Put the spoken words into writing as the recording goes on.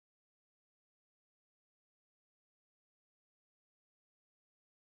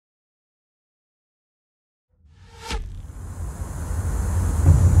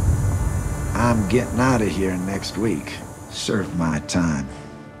I'm getting out of here next week. Serve my time.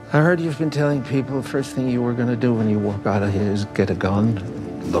 I heard you've been telling people the first thing you were going to do when you walk out of here is get a gun,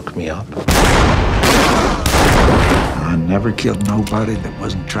 look me up. I never killed nobody that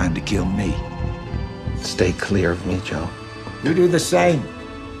wasn't trying to kill me. Stay clear of me, Joe. You do the same.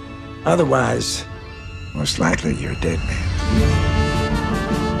 Otherwise, most likely you're a dead man.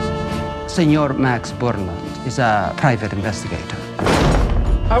 Senor Max Borlund is a private investigator.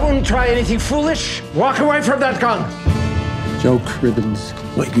 I wouldn't try anything foolish. Walk away from that gun. Joe Cribbens.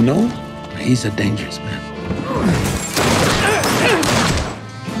 What, you know? He's a dangerous man.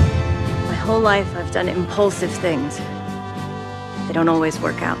 My whole life I've done impulsive things. They don't always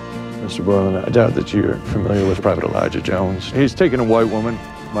work out. Mr. Borlund, I doubt that you're familiar with Private Elijah Jones. He's taken a white woman,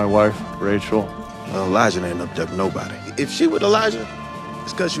 my wife, Rachel. Well, Elijah ain't abduct nobody. If she with Elijah,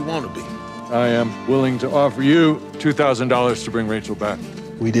 it's because you want to be. I am willing to offer you $2,000 to bring Rachel back.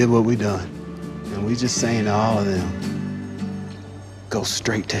 We did what we done, and we just saying to all of them, go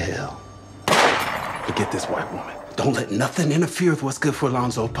straight to hell. Forget this white woman. Don't let nothing interfere with what's good for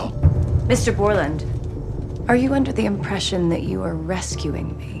Alonzo Poe. Mr. Borlund, are you under the impression that you are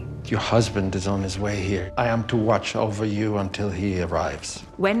rescuing me? Your husband is on his way here. I am to watch over you until he arrives.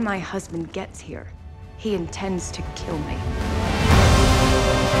 When my husband gets here, he intends to kill me.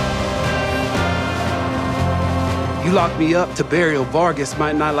 You lock me up to burial, Vargas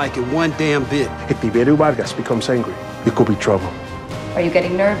might not like it one damn bit. If Tiberio Vargas becomes angry, it could be trouble. Are you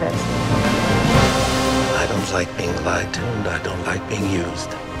getting nervous? I don't like being lied to, and I don't like being used.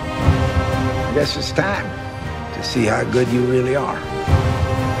 I guess it's time to see how good you really are.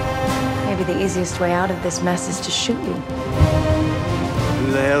 Maybe the easiest way out of this mess is to shoot you.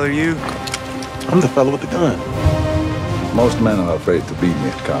 Who the hell are you? I'm the fellow with the gun. Most men are afraid to be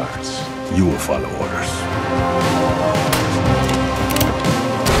mid-cards. You will follow orders.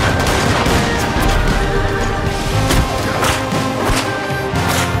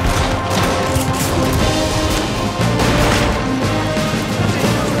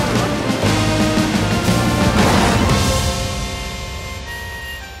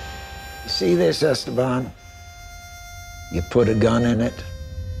 See this, Esteban? You put a gun in it,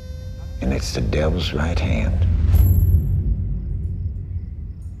 and it's the devil's right hand.